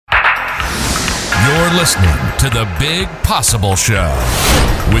You're listening to The Big Possible Show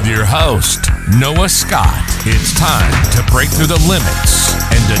with your host, Noah Scott. It's time to break through the limits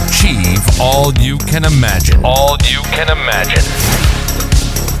and achieve all you can imagine. All you can imagine.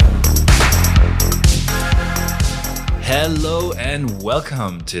 Hello and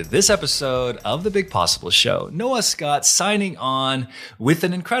welcome to this episode of The Big Possible Show. Noah Scott signing on with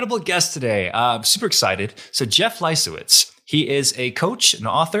an incredible guest today. I'm super excited. So Jeff Leisawitz. He is a coach, an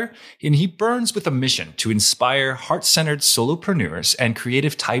author, and he burns with a mission to inspire heart-centered solopreneurs and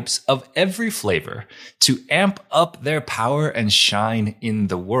creative types of every flavor to amp up their power and shine in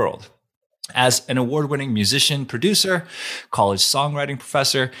the world. As an award-winning musician, producer, college songwriting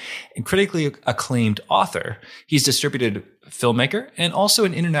professor, and critically acclaimed author, he's distributed filmmaker and also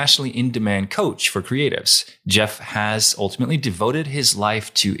an internationally in-demand coach for creatives. Jeff has ultimately devoted his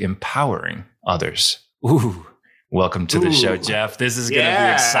life to empowering others. Ooh. Welcome to the show, Jeff. This is going to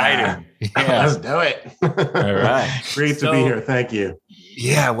be exciting. Yeah. Let's do it. All right. Great to be here. Thank you.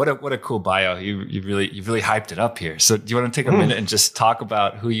 Yeah, what a cool bio. You've really hyped it up here. So do you want to take a minute and just talk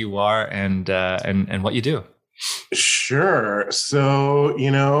about who you are and what you do? Sure.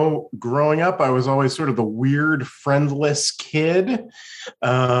 So, growing up, I was always sort of the weird, friendless kid,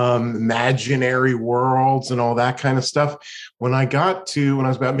 imaginary worlds and all that kind of stuff. When I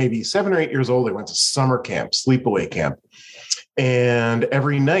was about maybe 7 or 8 years old, I went to summer camp, sleepaway camp. And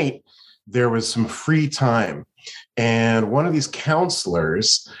every night there was some free time. And one of these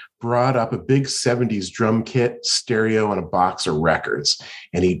counselors brought up a big 70s drum kit, stereo, and a box of records.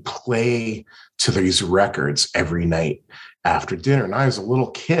 And he'd play to these records every night after dinner. And I, as a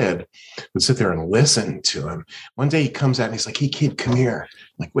little kid, would sit there and listen to him. One day he comes out and he's like, "Hey, kid, come here."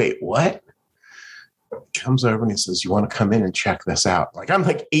 I'm like, "Wait, what?" Comes over and he says, "You want to come in and check this out?" Like, I'm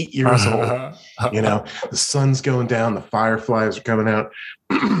like 8 years old. The sun's going down, the fireflies are coming out.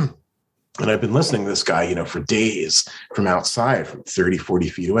 And I've been listening to this guy, for days from outside, from 30, 40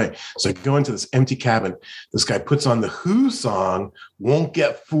 feet away. So I go into this empty cabin. This guy puts on the Who song, "Won't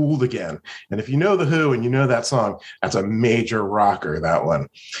Get Fooled Again." And if you know the Who and you know that song, that's a major rocker, that one.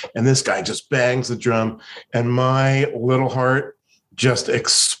 And this guy just bangs the drum, and my little heart just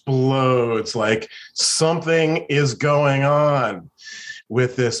explodes. Like, something is going on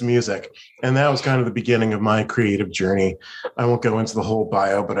with this music. And that was kind of the beginning of my creative journey. I won't go into the whole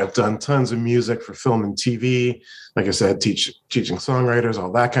bio, but I've done tons of music for film and TV. Like I said, teaching songwriters, all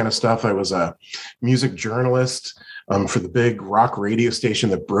that kind of stuff. I was a music journalist for the big rock radio station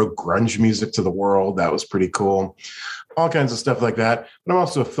that broke grunge music to the world. That was pretty cool. All kinds of stuff like that. But I'm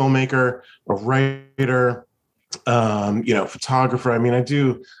also a filmmaker, a writer, photographer. I mean, I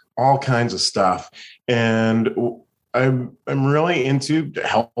do all kinds of stuff. And I'm really into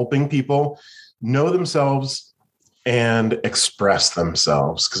helping people know themselves and express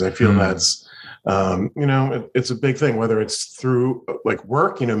themselves, because I feel that's, it's a big thing, whether it's through like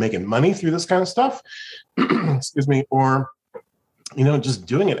work, making money through this kind of stuff, excuse me, or, just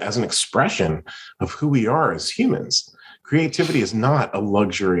doing it as an expression of who we are as humans. Creativity is not a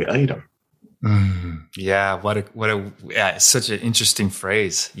luxury item. Yeah, it's such an interesting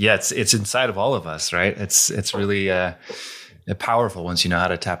phrase. Yeah, it's inside of all of us, right? It's really powerful once you know how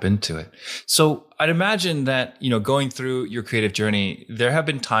to tap into it. So I'd imagine that, going through your creative journey, there have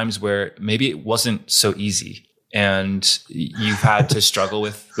been times where maybe it wasn't so easy and you've had to struggle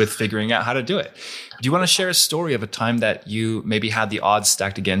with figuring out how to do it. Do you want to share a story of a time that you maybe had the odds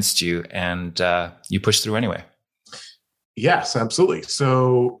stacked against you and you pushed through anyway? Yes, absolutely.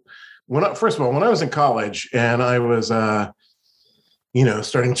 So first of all, when I was in college and I was,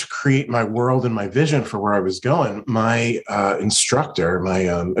 starting to create my world and my vision for where I was going, my instructor, my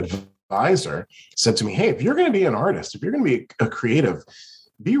advisor said to me, "Hey, if you're going to be an artist, if you're going to be a creative,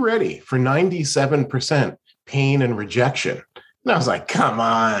 be ready for 97% pain and rejection." And I was like, "Come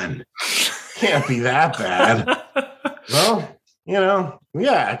on, can't be that bad." Well,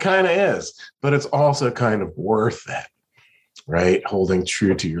 yeah, it kind of is, but it's also kind of worth it. Right? Holding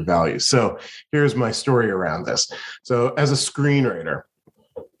true to your values. So here's my story around this. So as a screenwriter,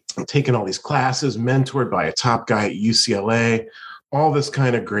 I'm taking all these classes, mentored by a top guy at UCLA, all this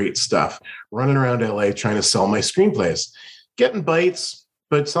kind of great stuff, running around LA trying to sell my screenplays, getting bites,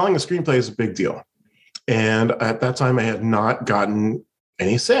 but selling a screenplay is a big deal. And at that time, I had not gotten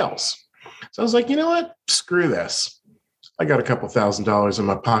any sales. So I was like, you know what? Screw this. I got a couple $1,000s in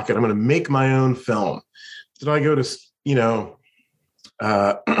my pocket. I'm going to make my own film. Did I go to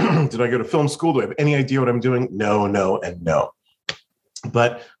film school? Do I have any idea what I'm doing? No, and no.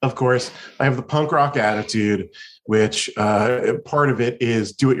 But of course, I have the punk rock attitude, which part of it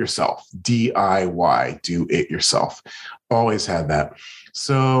is do it yourself, DIY, do it yourself. Always had that.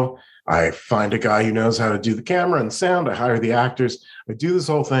 So I find a guy who knows how to do the camera and sound. I hire the actors. I do this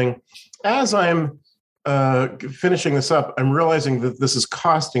whole thing. As I'm finishing this up, I'm realizing that this is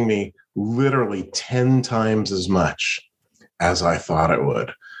costing me literally 10 times as much as I thought it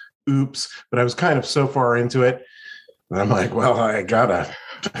would. Oops. But I was kind of so far into it that I'm like, well, I gotta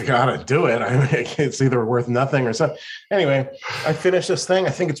do it. I mean, it's either worth nothing or something. Anyway, I finish this thing.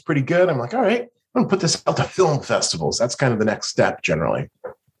 I think it's pretty good. I'm like, all right, I'm gonna put this out to film festivals. That's kind of the next step generally.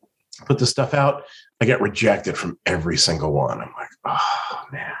 Put this stuff out. I get rejected from every single one. I'm like, oh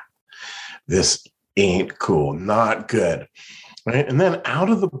man, this ain't cool, not good. Right. And then out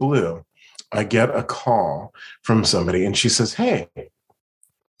of the blue, I get a call from somebody and she says, hey,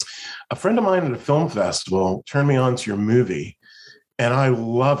 a friend of mine at a film festival turned me on to your movie and I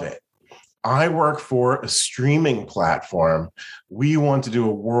love it. I work for a streaming platform. We want to do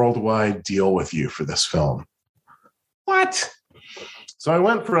a worldwide deal with you for this film. What? So I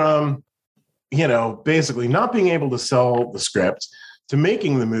went from, basically not being able to sell the script to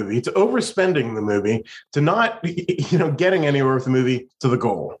making the movie, to overspending the movie, to not, getting anywhere with the movie, to the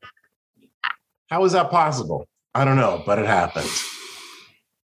goal. How is that possible? I don't know, but it happened.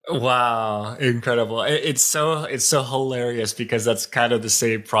 Wow, incredible. It's so hilarious because that's kind of the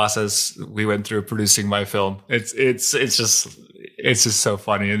same process we went through producing my film. It's just so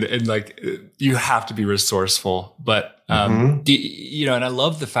funny. And like, you have to be resourceful, but, and I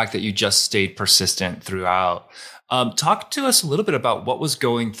love the fact that you just stayed persistent throughout. Talk to us a little bit about what was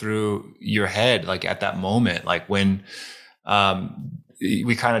going through your head, like at that moment, like when,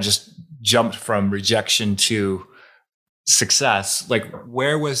 we kind of just jumped from rejection to success. Like,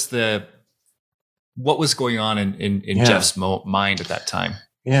 what was going on in Jeff's mind at that time?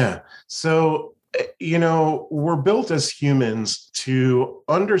 Yeah. So, we're built as humans to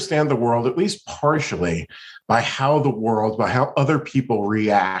understand the world, at least partially, by how other people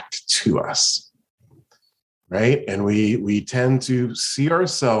react to us. Right. And we tend to see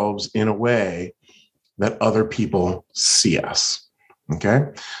ourselves in a way that other people see us. Okay.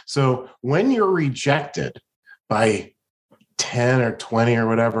 So when you're rejected by 10 or 20 or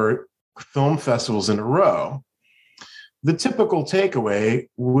whatever film festivals in a row, the typical takeaway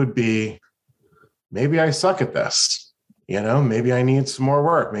would be, maybe I suck at this. Maybe I need some more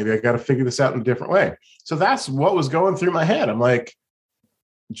work. Maybe I got to figure this out in a different way. So that's what was going through my head. I'm like,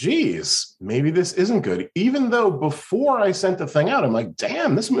 geez, maybe this isn't good. Even though before I sent the thing out, I'm like,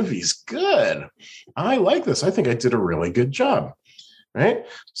 damn, this movie's good. I like this. I think I did a really good job. Right.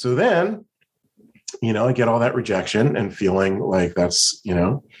 So then, I get all that rejection and feeling like that's,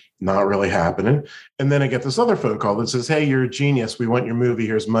 not really happening. And then I get this other phone call that says, hey, you're a genius. We want your movie.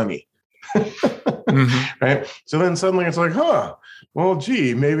 Here's money. Right. So then suddenly it's like, well,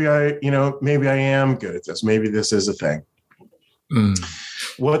 gee, maybe I am good at this. Maybe this is a thing.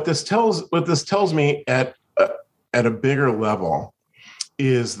 What this tells me at a bigger level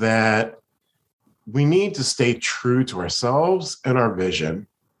is that we need to stay true to ourselves and our vision,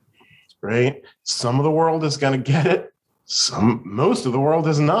 right? Some of the world is going to get it. Most of the world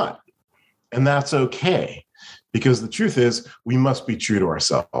is not. And that's okay, because the truth is we must be true to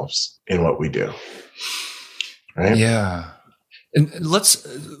ourselves in what we do. Right? Yeah. And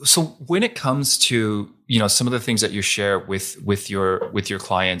so when it comes to, some of the things that you share with your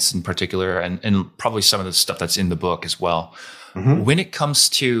clients in particular, and probably some of the stuff that's in the book as well, when it comes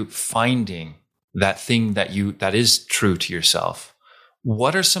to finding that thing that is true to yourself,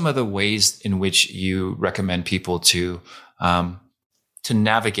 what are some of the ways in which you recommend people to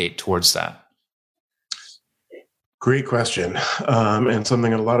navigate towards that? Great question. And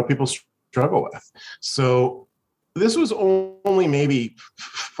something that a lot of people struggle with. So this was only maybe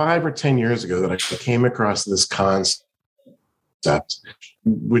 5 or 10 years ago that I came across this concept,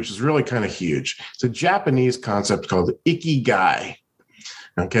 which is really kind of huge. It's a Japanese concept called ikigai.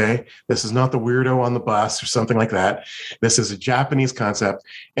 Okay. This is not the weirdo on the bus or something like that. This is a Japanese concept,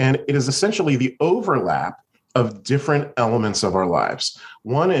 and it is essentially the overlap of different elements of our lives.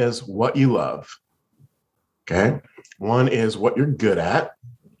 One is what you love. Okay. One is what you're good at.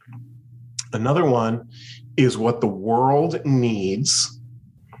 Another one is what the world needs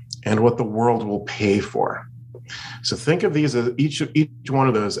and what the world will pay for. So think of these as each one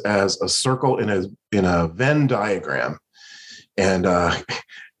of those as a circle in a Venn diagram. And,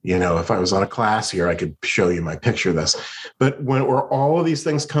 if I was on a class here, I could show you my picture of this. But where all of these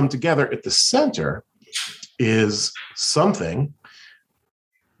things come together, at the center is something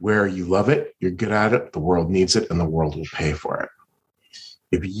where you love it, you're good at it, the world needs it, and the world will pay for it.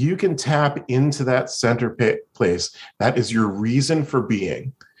 If you can tap into that center place, that is your reason for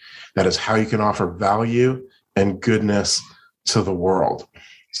being. That is how you can offer value and goodness to the world.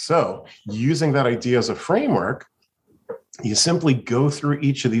 So using that idea as a framework, you simply go through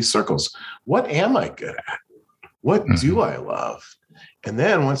each of these circles. What am I good at? What do I love? And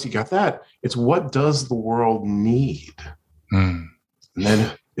then once you got that, it's what does the world need? And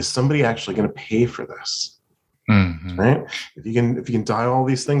then is somebody actually going to pay for this? Right? If you can dial all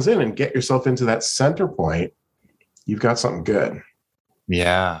these things in and get yourself into that center point, you've got something good.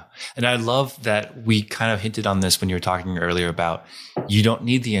 Yeah. And I love that we kind of hinted on this when you were talking earlier about you don't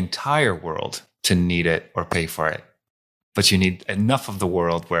need the entire world to need it or pay for it, but you need enough of the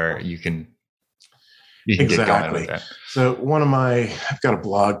world where you can get going with it. So I've got a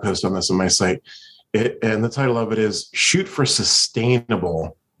blog post on this on my site, and the title of it is "Shoot for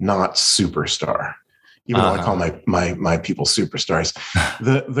Sustainable, Not Superstar." Even though I call my people superstars,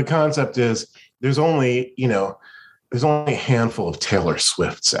 the concept is there's only a handful of Taylor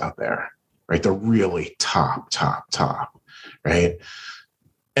Swifts out there, right? They're really top, right?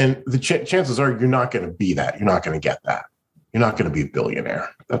 And the chances are you're not going to be that. You're not going to get that. You're not going to be a billionaire.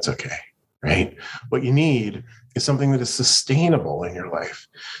 That's okay, right? What you need is something that is sustainable in your life,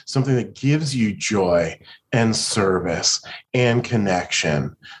 something that gives you joy and service and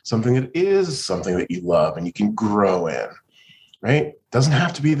connection, something that you love and you can grow in, right? Doesn't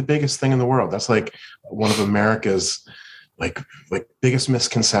have to be the biggest thing in the world. That's like one of America's like biggest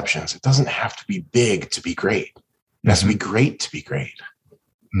misconceptions. It doesn't have to be big to be great. It has to be great to be great.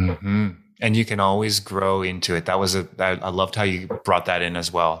 And you can always grow into it. I loved how you brought that in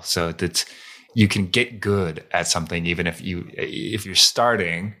as well. So that you can get good at something, even if you're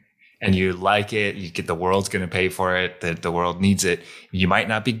starting and you like it, the world's going to pay for it. The world needs it. You might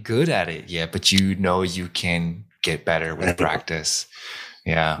not be good at it yet, but you know you can get better with practice.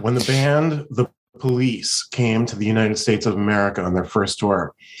 Yeah. When the band The Police came to the United States of America on their first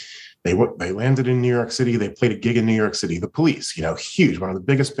tour, they landed in New York City. They played a gig in New York City. The Police, huge, one of the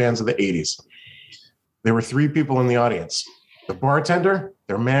biggest bands of the 80s. There were 3 people in the audience: the bartender,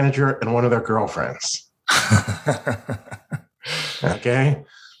 their manager, and one of their girlfriends. Okay.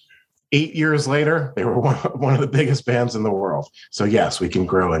 8 years later, they were one of the biggest bands in the world. So yes, we can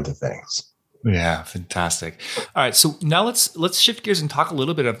grow into things. Yeah, fantastic. All right, so now let's shift gears and talk a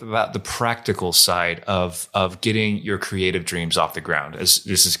little bit about the practical side of getting your creative dreams off the ground. As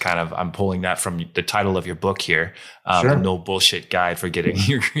this is I'm pulling that from the title of your book here, Sure. No Bullshit Guide for Getting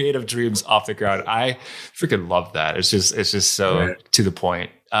Your Creative Dreams Off the Ground. I freaking love that. It's just so to the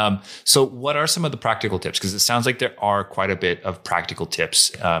point. So what are some of the practical tips? Because it sounds like there are quite a bit of practical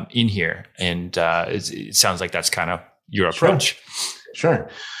tips in here, and it sounds like that's kind of your approach. Sure.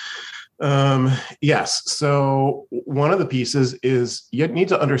 Yes. So one of the pieces is you need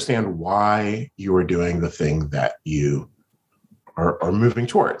to understand why you are doing the thing that you are moving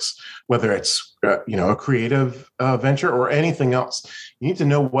towards, whether it's, a creative venture or anything else. You need to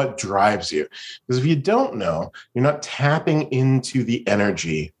know what drives you, because if you don't know, you're not tapping into the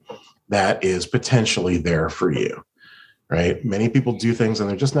energy that is potentially there for you, right? Many people do things and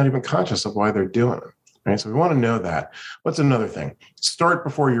they're just not even conscious of why they're doing them, right? So we want to know that. What's another thing? Start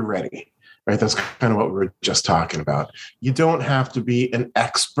before you're ready. Right. That's kind of what we were just talking about. You don't have to be an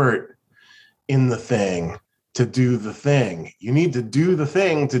expert in the thing to do the thing. You need to do the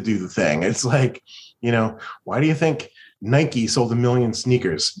thing to do the thing. It's like, why do you think Nike sold 1 million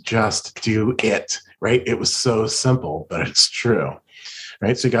sneakers? Just do it. Right. It was so simple, but it's true.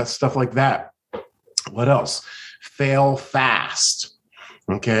 Right. So you got stuff like that. What else? Fail fast.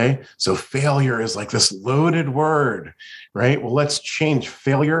 Okay. So failure is like this loaded word, right? Well, let's change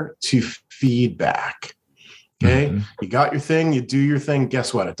failure to feedback. Okay. You got your thing, you do your thing.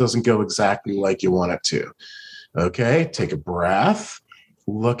 Guess what? It doesn't go exactly like you want it to. Okay. Take a breath,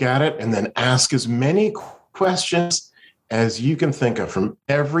 look at it, and then ask as many questions as you can think of from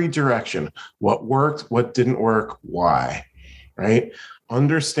every direction. What worked? What didn't work? Why? Right.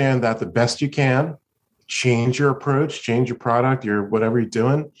 Understand that the best you can. Change your approach, change your product, your whatever you're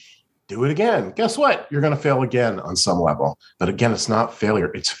doing, do it again. Guess what? You're going to fail again on some level. But again, it's not failure,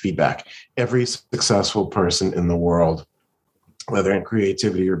 it's feedback. Every successful person in the world, whether in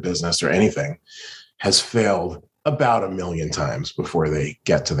creativity or business or anything, has failed about 1 million times before they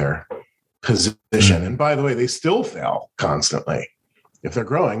get to their position. And by the way, they still fail constantly. If they're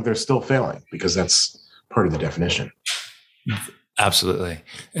growing, they're still failing because that's part of the definition. Absolutely.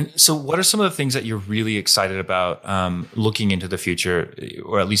 And so what are some of the things that you're really excited about looking into the future,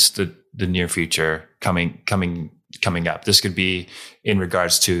 or at least the near future coming up? This could be in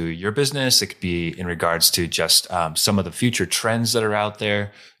regards to your business. It could be in regards to just some of the future trends that are out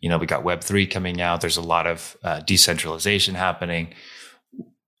there. We got Web3 coming out. There's a lot of decentralization happening.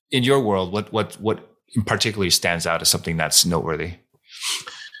 In your world, what in particular stands out as something that's noteworthy?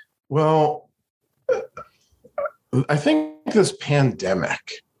 Well, I think this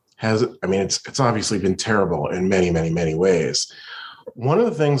pandemic it's obviously been terrible in many, many, many ways. One of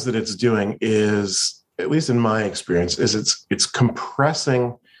the things that it's doing is, at least in my experience, is it's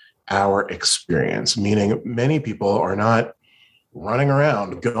compressing our experience, meaning many people are not running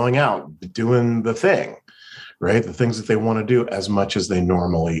around, going out, doing the thing, right? The things that they want to do as much as they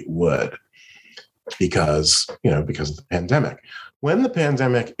normally would because of the pandemic. When the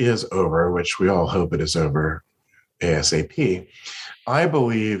pandemic is over, which we all hope it is over ASAP, I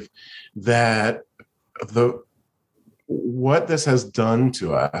believe that what this has done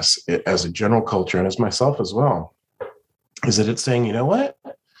to us as a general culture, and as myself as well, is that it's saying, you know what?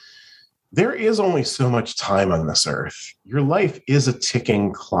 There is only so much time on this earth. Your life is a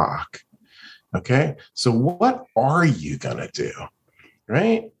ticking clock. Okay? So what are you going to do?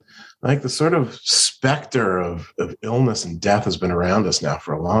 Right? Like the sort of specter of illness and death has been around us now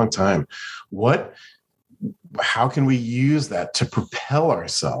for a long time. How can we use that to propel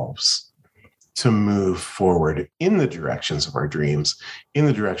ourselves to move forward in the directions of our dreams, in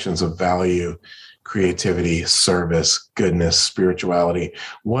the directions of value, creativity, service, goodness, spirituality,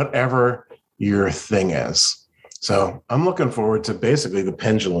 whatever your thing is? So I'm looking forward to basically the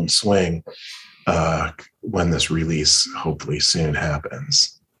pendulum swing when this release hopefully soon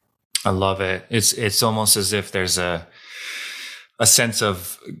happens. I love it. It's almost as if there's a sense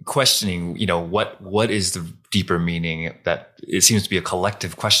of questioning, what is the deeper meaning, that it seems to be a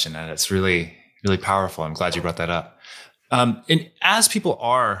collective question, and it's really, really powerful. I'm glad you brought that up. And as people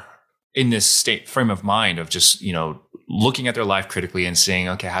are in this frame of mind of just, looking at their life critically and saying,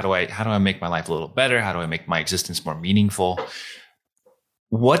 okay, how do I make my life a little better? How do I make my existence more meaningful?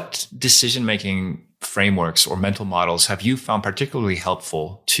 What decision-making frameworks or mental models have you found particularly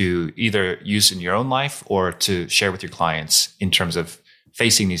helpful to either use in your own life or to share with your clients in terms of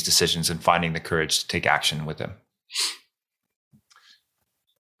facing these decisions and finding the courage to take action with them?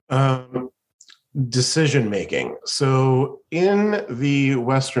 Decision-making. So in the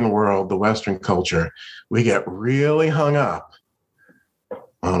Western world, the Western culture, we get really hung up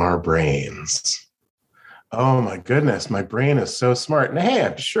on our brains. Oh my goodness, my brain is so smart. And hey,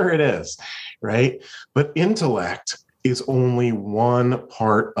 I'm sure it is, right? But intellect is only one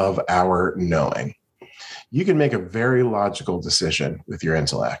part of our knowing. You can make a very logical decision with your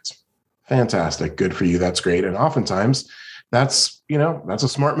intellect. Fantastic, good for you, that's great. And oftentimes that's a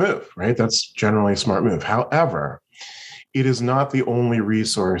smart move, right? That's generally a smart move. However, it is not the only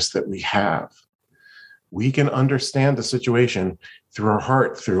resource that we have. We can understand the situation through our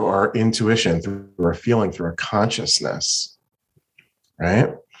heart, through our intuition, through our feeling, through our consciousness,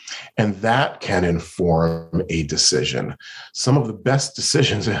 right? And that can inform a decision. Some of the best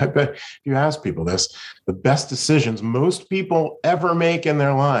decisions, I bet if you ask people this, the best decisions most people ever make in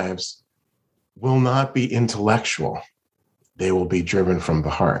their lives will not be intellectual. They will be driven from the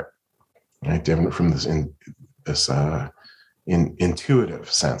heart, right? Driven from this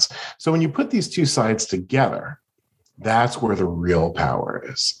intuitive sense. So when you put these two sides together, that's where the real power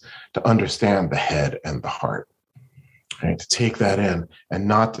is, to understand the head and the heart, right? To take that in and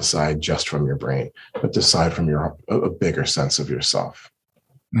not decide just from your brain, but decide from a bigger sense of yourself.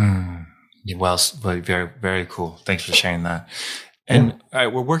 Well, very, very cool. Thanks for sharing that. And all right,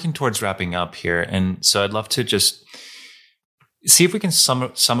 we're working towards wrapping up here. And so I'd love to just see if we can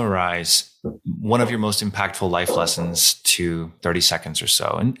summarize one of your most impactful life lessons to 30 seconds or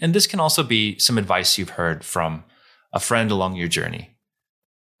so. And this can also be some advice you've heard from a friend along your journey.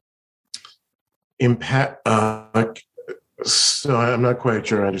 So I'm not quite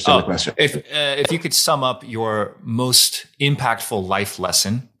sure I understand the question. If you could sum up your most impactful life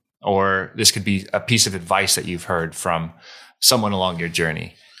lesson, or this could be a piece of advice that you've heard from someone along your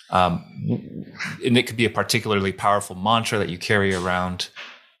journey. And it could be a particularly powerful mantra that you carry around.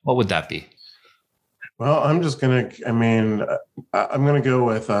 What would that be? Well, I'm going to go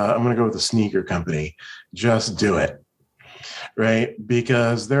with the sneaker company. Just do it. Right?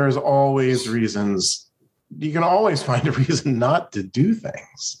 Because there's always reasons. You can always find a reason not to do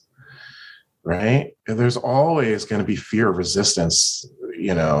things. Right? There's always going to be fear, resistance,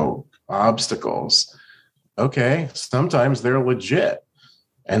 obstacles. Okay. Sometimes they're legit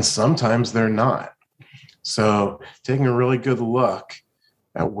and sometimes they're not. So taking a really good look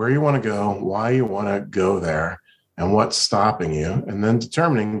at where you want to go, why you want to go there, and what's stopping you, and then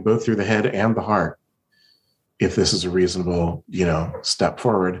determining both through the head and the heart if this is a reasonable, step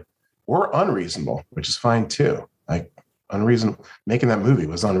forward or unreasonable, which is fine too. Like unreasonable, making that movie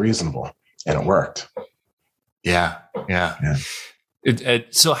was unreasonable and it worked. Yeah.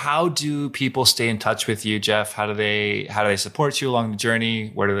 So how do people stay in touch with you, Jeff? How do they support you along the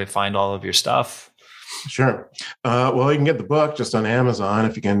journey? Where do they find all of your stuff? Sure. Well, you can get the book just on Amazon.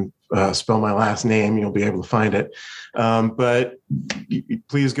 If you can spell my last name, you'll be able to find it. But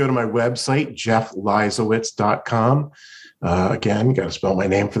please go to my website, jeffleisawitz.com. Again, you got to spell my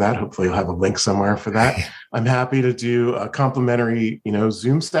name for that. Hopefully you'll have a link somewhere for that. I'm happy to do complimentary,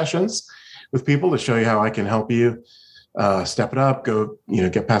 Zoom sessions with people to show you how I can help you step it up, go,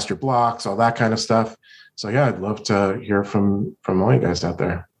 get past your blocks, all that kind of stuff. So yeah, I'd love to hear from all you guys out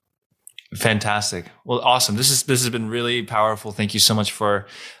there. Fantastic. Well, awesome. This has been really powerful. Thank you so much for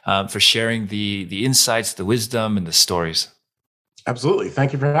sharing the insights, the wisdom, and the stories. Absolutely.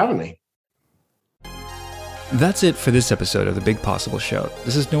 Thank you for having me. That's it for this episode of The Big Possible Show.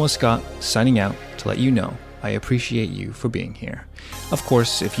 This is Noah Scott signing out to let you know I appreciate you for being here. Of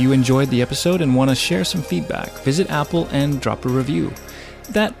course, if you enjoyed the episode and want to share some feedback, visit Apple and drop a review.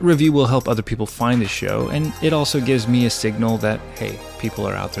 That review will help other people find the show, and it also gives me a signal that, hey, people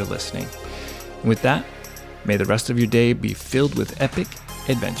are out there listening. And with that, may the rest of your day be filled with epic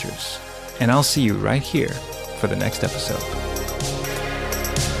adventures. And I'll see you right here for the next episode.